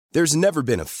There's never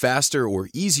been a faster or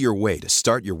easier way to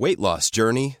start your weight loss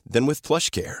journey than with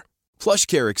PlushCare.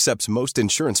 PlushCare accepts most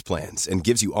insurance plans and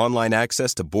gives you online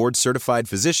access to board-certified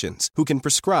physicians who can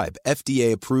prescribe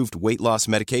FDA-approved weight loss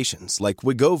medications like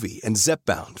Wegovy and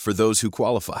Zepbound for those who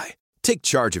qualify. Take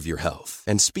charge of your health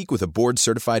and speak with a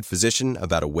board-certified physician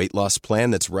about a weight loss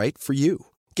plan that's right for you.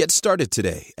 Get started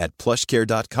today at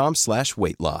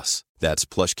plushcare.com/weight-loss. That's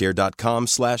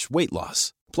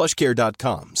plushcare.com/weight-loss.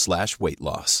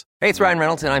 plushcare.com/weight-loss. Hey, it's Ryan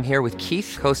Reynolds, and I'm here with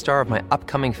Keith, co-star of my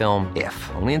upcoming film, If,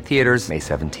 only in theaters May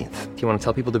 17th. Do you want to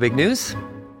tell people the big news?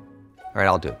 All right,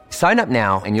 I'll do it. Sign up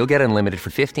now and you'll get unlimited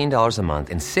for $15 a month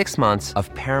and 6 months of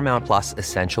Paramount Plus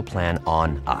Essential Plan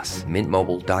on us.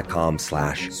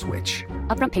 MintMobile.com/switch.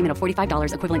 Upfront payment of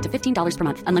 $45 equivalent to $15 per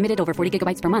month. Unlimited over 40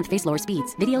 gigabytes per month. Face lower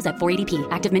speeds. Videos at 480p.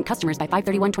 Active Mint customers by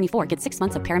 531.24 get 6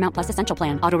 months of Paramount Plus Essential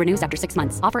Plan. Auto renews after 6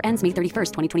 months. Offer ends May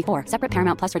 31st, 2024. Separate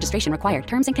Paramount Plus registration required.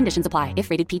 Terms and conditions apply if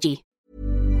rated PG.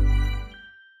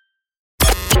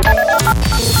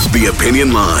 The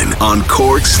Opinion Line on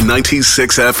Cork's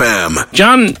 96 FM.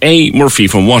 John A. Murphy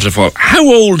from Waterfall. How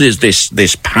old is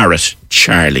this parrot,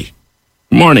 Charlie?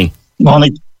 Morning.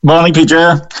 Morning, PJ.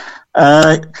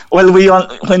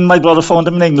 When my brother found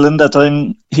him in England that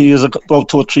time, he was about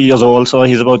 2 or 3 years old, so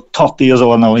he's about 30 years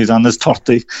old now. He's on his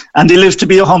 30. And he lived to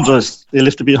be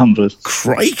 100.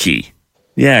 Crikey.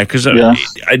 Yeah, because I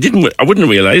wouldn't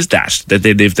realise that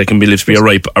they can live to be a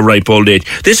ripe old age.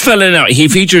 This fella now, he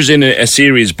features in a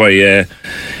series by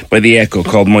the Echo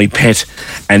called My Pet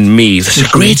and Me. There's a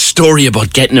great story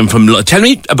about getting him from. Tell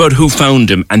me about who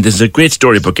found him, and there's a great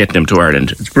story about getting him to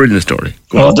Ireland. It's a brilliant story.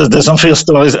 There's some fierce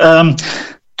stories.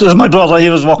 There's my brother. He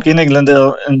was working in England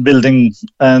there in building,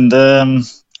 and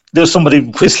there's somebody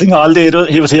whistling all day.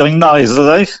 He was hearing noises,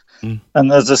 right?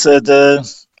 And as I said.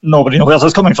 Nobody knew where it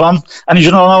was coming from. And you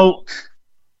know now,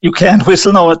 you can't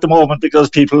whistle now at the moment because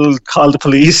people call the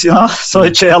police, you know. So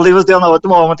Charlie was there now at the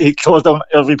moment. He closed down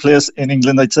every place in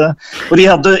England, I'd say. But he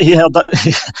heard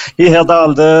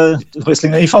all the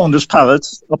whistling. He found his parrot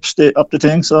up the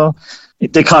thing. So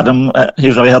they caught him. He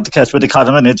was very hard to catch, but they caught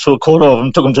him in it. So called over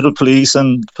him, took him to the police,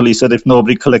 and the police said if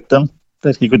nobody collect him,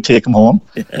 that he could take him home.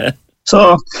 Yeah.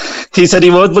 So he said he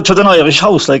would, but to an Irish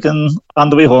house, and on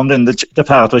the way home, then the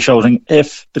parrot was shouting,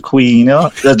 F the Queen, you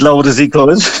know, as loud as he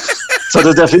could. So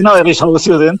there's definitely an Irish house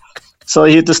here then. So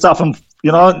he had to stop him,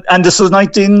 you know, and this was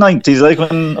 1990s,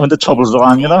 when the troubles were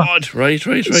on, you know. God, right.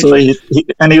 So he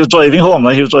was driving home,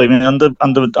 he was driving on the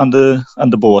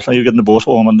boat, he was getting the boat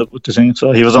home and the thing,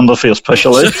 so he was under fierce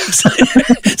pressure,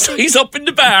 So he's up in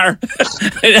the bar.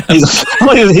 he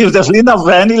was definitely in that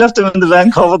van. He left him in the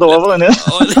van covered over, and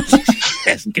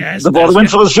the board went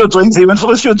for his few drinks. He went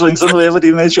for his few drinks anyway, but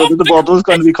he made sure that the board was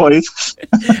going to be quiet.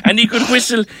 And he could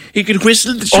whistle. He could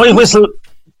whistle. He whistled.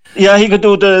 Yeah, he could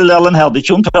do the Lell and Hardy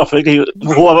tune perfect.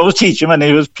 Whoever was teaching him, and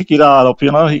he was picking it all up,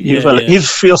 you know.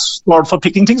 He's fierce word for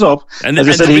picking things up. And as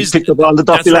I said, he picked up all the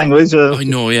dirty language. I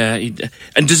know, yeah.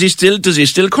 And does he still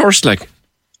curse, like?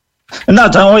 And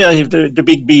that time, the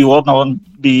big B word now, and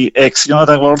BX, you know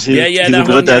that word?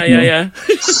 Yeah.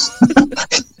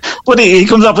 But he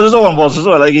comes up with his own words as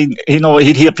well.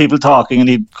 He'd hear people talking, and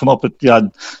he'd come up with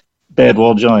bad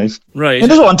words, you know. Right. In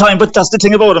his own time, but that's the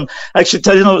thing about him.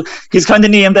 Actually, he's kind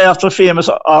of named after a famous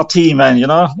RT man, you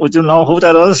know. Would you know who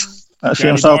that is?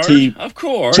 Famous RT. Of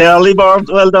course. Charlie Bird,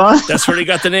 well done. That's where he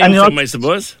got the name from, I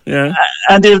suppose. Yeah.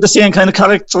 And they have the same kind of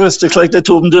characteristics, like the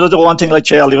two of them do their own thing, like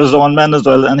Charlie was his own man as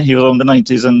well, and he was on the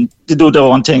 90s, and they do their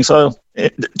own thing. So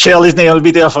Charlie's name will be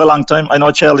there for a long time. I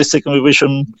know Charlie's sick, and we wish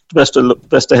him the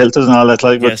best of health and all that.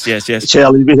 Yes.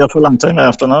 Charlie will be here for a long time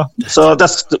after now. So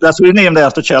that's we named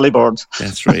after Charlie Bird.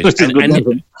 That's right.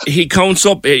 and he counts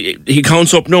up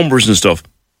numbers and stuff.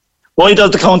 Well, he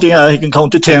does the counting. He can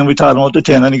count to 10. We taught him out to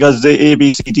 10, and he goes the A,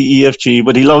 B, C, D, E, F, G.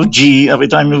 But he loves G. Every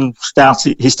time he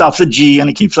starts at G, and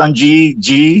he keeps on G.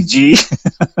 Right.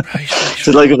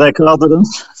 So like a record of them.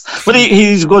 But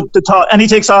he's good to talk, and he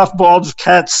takes off birds,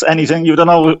 cats, anything. You don't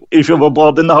know if you have a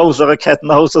bird in the house or a cat in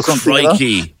the house or something. Crikey.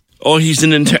 You know? Oh, he's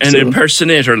an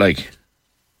impersonator, like.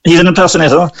 He's an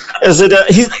impersonator. He's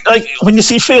like, when you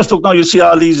see Facebook now, you see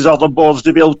all these other birds,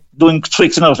 they be out doing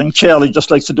tricks and everything. Charlie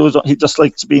just likes to he just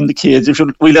likes to be in the cage.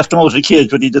 We left him out of the cage,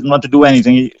 but he didn't want to do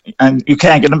anything. And you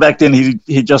can't get him back then.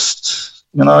 He just,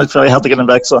 you know, it's very hard to get him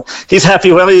back. So he's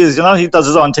happy where he is, you know, he does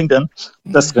his own thing then.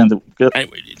 That's kind of good.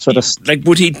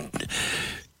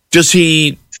 Does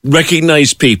he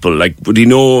recognise people? Like, would he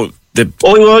know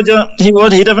Oh, he would. Yeah, he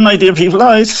would. He'd have an idea of people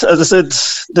eyes. As I said,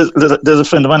 there's a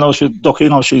friend of mine now. Ducky.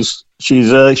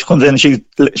 She comes in.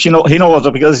 He knows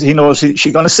her because he knows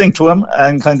she's going to sing to him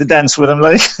and kind of dance with him,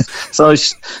 like. So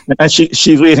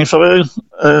she's waiting for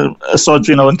a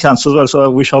surgery now in cancer as well. So I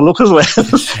wish her luck as well.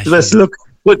 Best luck.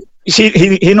 But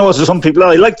he knows who some people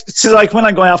are. Like when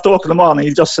I'm going after work in the morning,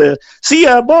 he'll just say, "See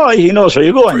ya, boy." He knows where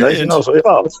you're going. Right? He knows where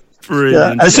you're at.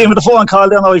 Yeah. And same with the phone call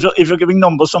there now, if you're giving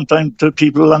numbers sometimes to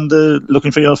people and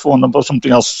looking for your phone number or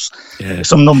something else,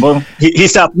 some number, he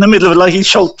starts in the middle of it, like he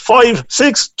shout 5,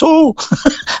 6, 2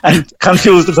 and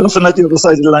confuse the person at the other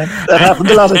side of the line. That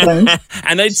happened a lot of times.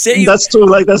 And I'd say that's true,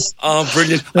 like that's. Oh,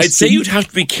 brilliant. I'd say you'd have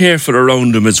to be careful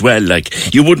around them as well.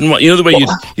 Like you wouldn't want, the way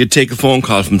you'd take a phone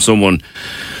call from someone.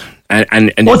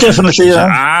 And definitely,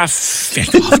 yeah.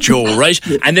 Fuck off, Joe, right?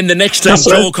 And then the next time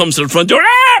Joe comes to the front door,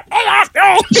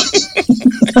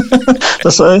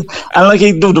 That's right. And like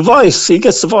he do the voice, he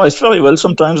gets the voice very well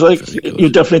sometimes. Like you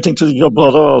definitely think to your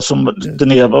brother or the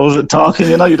neighbours talking,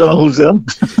 you don't know who's there.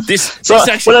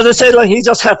 Well, as I said, like he's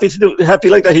just happy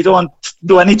like that. He don't want to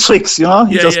do any tricks,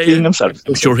 He's just being himself.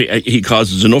 I'm sure he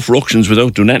causes enough ructions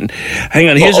without doing anything. Hang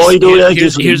on,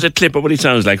 here's a clip of what he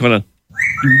sounds like. Hold on.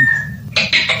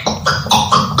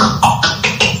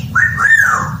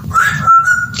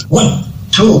 1,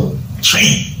 2,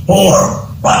 3, 4,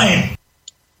 5.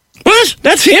 What?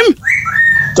 That's him?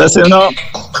 That's him now.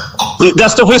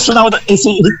 That's the whistle now. He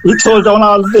tore down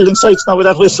all the building sites now with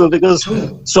that whistle because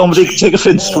somebody could take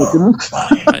offence to it,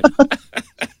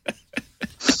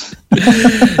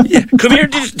 Yeah, come here.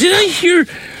 Did I hear?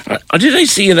 Or did I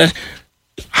see that?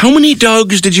 How many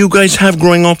dogs did you guys have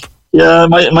growing up? Yeah,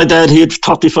 my dad, he had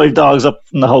 35 dogs up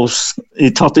in the house. He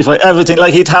had 35, everything.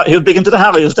 Like he was big into the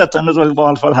Harriers that time as well,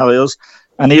 Wildfire Harriers.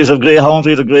 And he used to have greyhounds,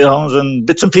 we had greyhounds and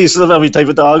bits and pieces of every type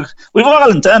of dog. We were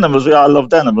all into animals, we all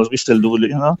loved animals, we still do,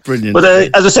 Brilliant. But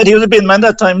as I said, he was a bin man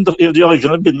that time, he was the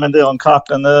original bin man there on Cork,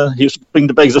 and he used to bring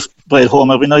the bags of bread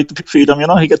home every night to feed them,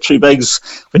 He'd get 3 bags.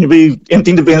 When you'd be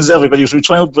emptying the bins, everybody used to be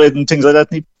trying out bread and things like that,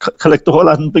 and he'd collect the whole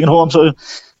lot and bring it home. So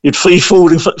you'd free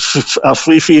food and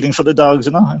free feeding for the dogs,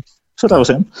 So that was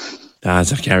him.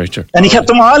 That's a character. And he kept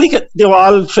them all, they were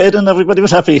all fed and everybody was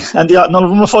happy. And none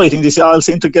of them were fighting. They all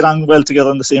seemed to get on well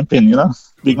together on the same pin,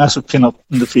 Big massive pin up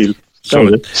in the field. So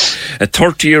a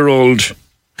 30-year-old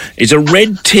is a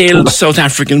red-tailed South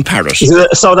African parrot. He's a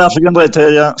South African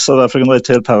red-tail, yeah. South African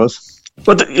red-tailed parrot.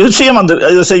 But you see him on the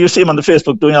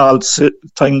Facebook doing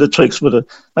trying the tricks with it.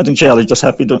 I think Charlie's just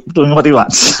happy doing what he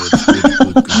wants.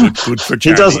 Good for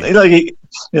Charlie. He doesn't,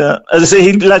 as I say,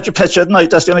 he'd let you pet you at night.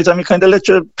 That's the only time he kind of let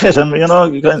you pet him,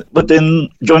 But then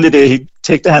during the day, he'd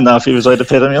take the hand off. He was like to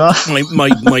pet him,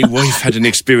 My wife had an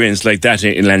experience like that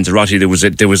in Lanzarote.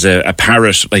 There was a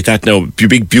parrot like that. Now,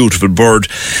 big beautiful bird,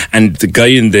 and the guy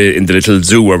in the little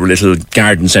zoo or little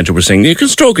garden centre was saying you can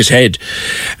stroke his head,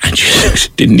 and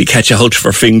didn't he catch a hulch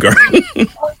for finger?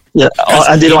 Yeah,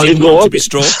 and they don't let go to be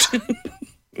stroked.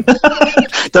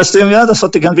 That's them, yeah. That's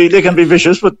what they can be. They can be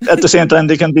vicious, but at the same time,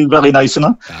 they can be very nice,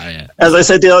 Yeah. As I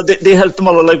said, they helped the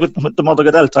mother, like with the mother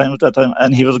got Alzheimer's at that time,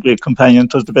 and he was a great companion.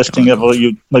 It was the best thing ever.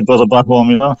 My brother brought home,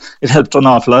 It helped an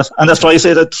awful lot, and that's why I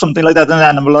say that something like that, an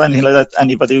animal or anything like that,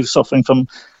 anybody who's suffering from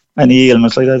any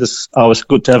ailments like that, it's always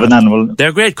good to have an animal.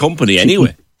 They're great company,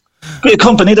 anyway. Great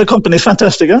company. The company's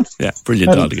fantastic, huh? Yeah,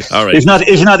 brilliant. All right. If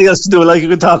nothing else to do, like you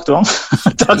can talk to them,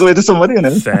 talk away to somebody,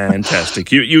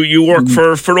 Fantastic. You work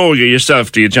for Ferolga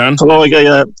yourself, do you, John? Ferolga,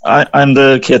 yeah. I'm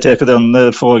the caretaker down the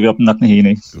Ferolga up in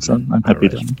Knocknaheeny, so I'm happy.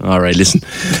 All right. Listen,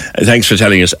 thanks for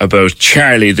telling us about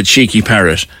Charlie, the cheeky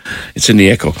parrot. It's in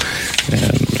the Echo,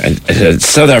 a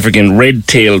South African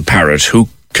red-tailed parrot who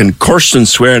can curse and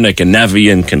swear like a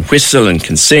navvy and can whistle and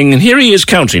can sing. And here he is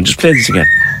counting. Just play this again.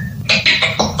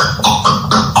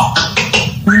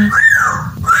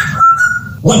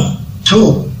 1,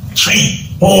 2,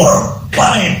 3, 4,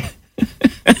 5.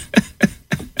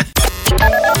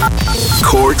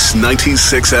 Cork's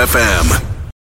 96 FM.